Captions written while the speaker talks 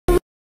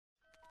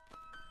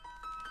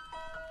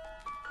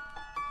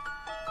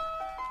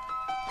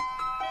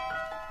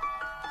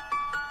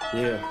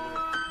Yeah,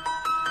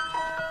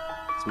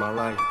 it's my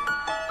life.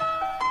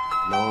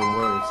 My own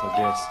words, I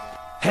guess.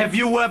 Have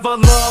you ever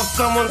loved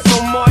someone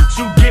so much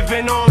you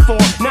giving on for?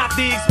 Not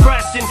the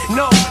expression,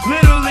 no,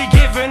 literally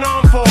giving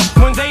on for.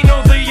 When they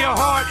know they're your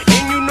heart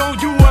and you know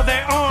you are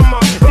their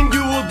armor, and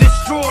you will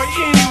destroy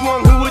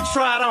anyone who would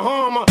try to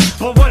harm her.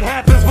 But what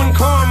happens when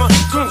karma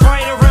turns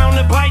right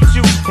around to bite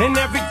you, and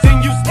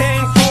everything you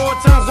stand for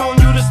turns on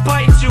you to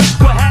spite you?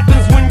 What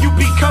happens when you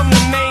become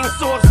the main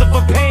source of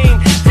a pain?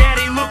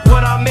 Daddy, look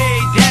what I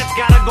made. Dad's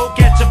gotta go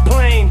catch a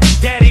plane.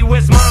 Daddy,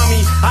 where's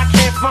mommy? I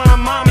can't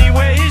find mommy.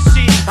 Where is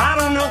she? I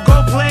don't know.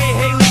 Go play,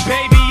 Haley,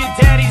 baby. Your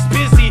daddy's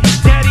busy.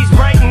 Daddy's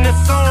writing a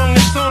song.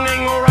 The song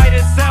ain't gonna write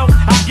itself.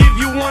 I'll give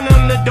you one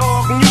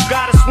underdog, and you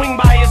gotta swing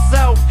by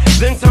yourself.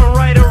 Then turn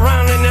right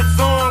around in that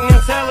song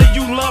and tell her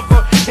you love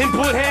her, and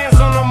put hands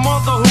on her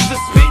mother, who's a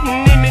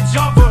spitting image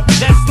of her.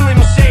 That's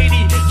Slim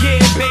Shady. Yeah,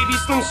 baby,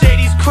 Slim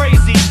Shady's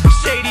crazy.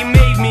 Shady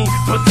made me,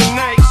 but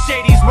tonight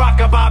Shady's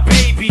rockabye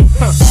baby.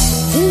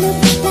 You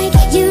look like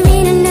you're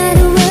in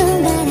another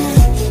world, but I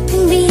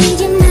can read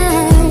your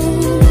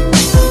mind.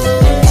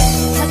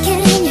 How can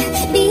you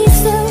be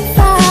so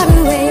far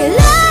away,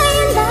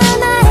 lying by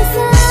my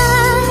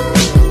side?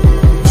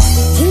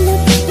 You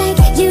look like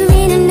you're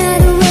in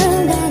another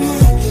world, but I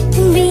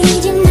can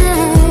read your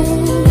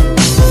mind.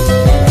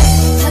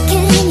 How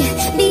can you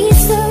be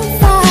so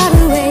far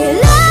away,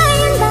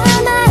 lying by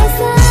my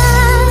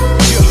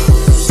side?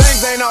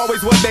 Things ain't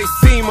always what they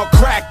seem or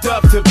cracked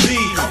up to be.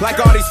 Like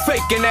all these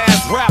faking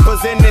ass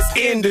rappers in this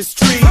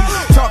industry,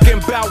 talking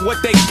about what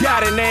they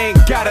got and they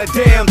ain't got a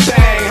damn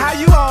thing. How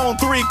you own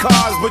 3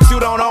 cars but you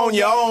don't own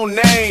your own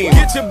name?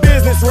 Get your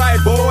business right,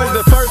 boys,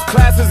 the first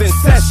class is in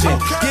session.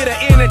 Get an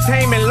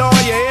entertainment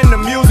lawyer in the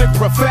music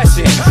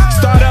profession.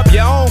 Start up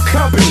your own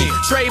company,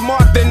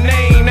 trademark the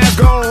name. That's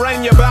gonna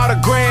run you about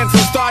 $1,000, so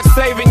start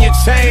saving your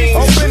change.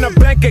 Open a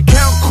bank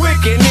account quick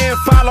and then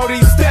follow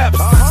these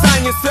steps.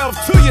 Sign yourself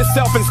to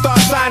yourself and start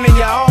signing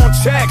your own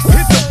checks.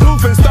 Hit the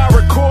booth and start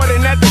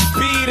recording at the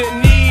speed of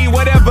need.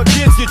 Whatever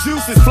gets your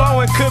juices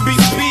flowing, could be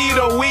speed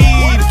or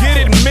weed. Get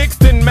it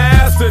mixed and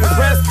mastered,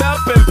 pressed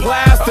up and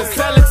plastered.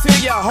 Sell it to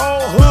your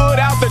whole hood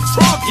out the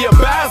trunk, you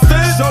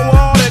bastard. Show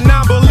all the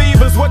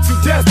non-believers what you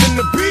destined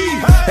to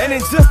be, and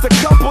in just a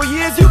couple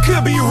years you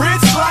could be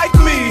rich like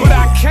me. But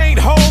I can't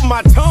hold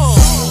my tongue.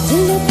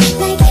 You look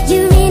like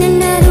you're in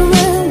another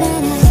world, but I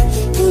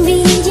can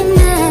read your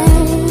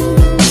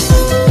mind.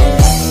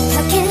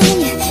 How can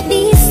you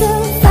be so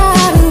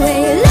far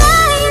away,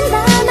 lying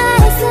by my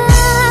side?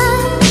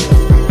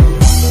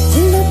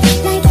 You look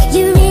like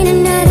you're in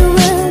another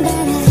world, but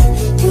I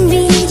can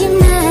read your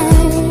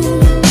mind.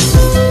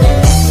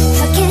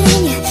 How can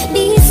you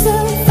be so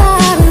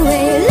far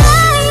away,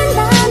 lying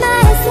by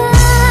my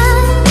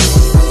side?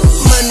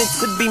 Money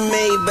to be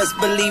made, best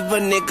believe a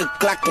nigga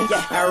clocking.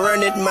 I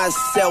run it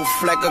myself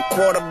like a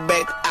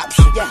quarterback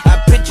option.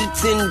 I picture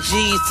 10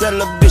 G's,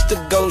 tell a bitch to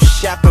go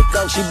shopping.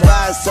 She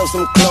buy herself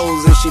some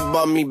clothes and she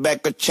bought me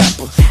back a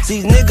chopper.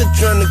 See, niggas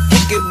tryna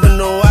kick it, but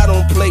no, I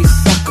don't play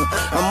soccer.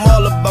 I'm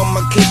all about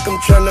my kick, I'm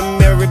tryna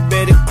marry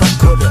Betty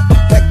Crocker. A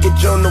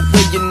package on the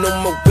way, you know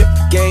my whip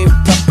game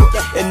proper.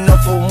 And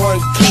off of 1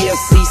 key, I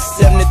see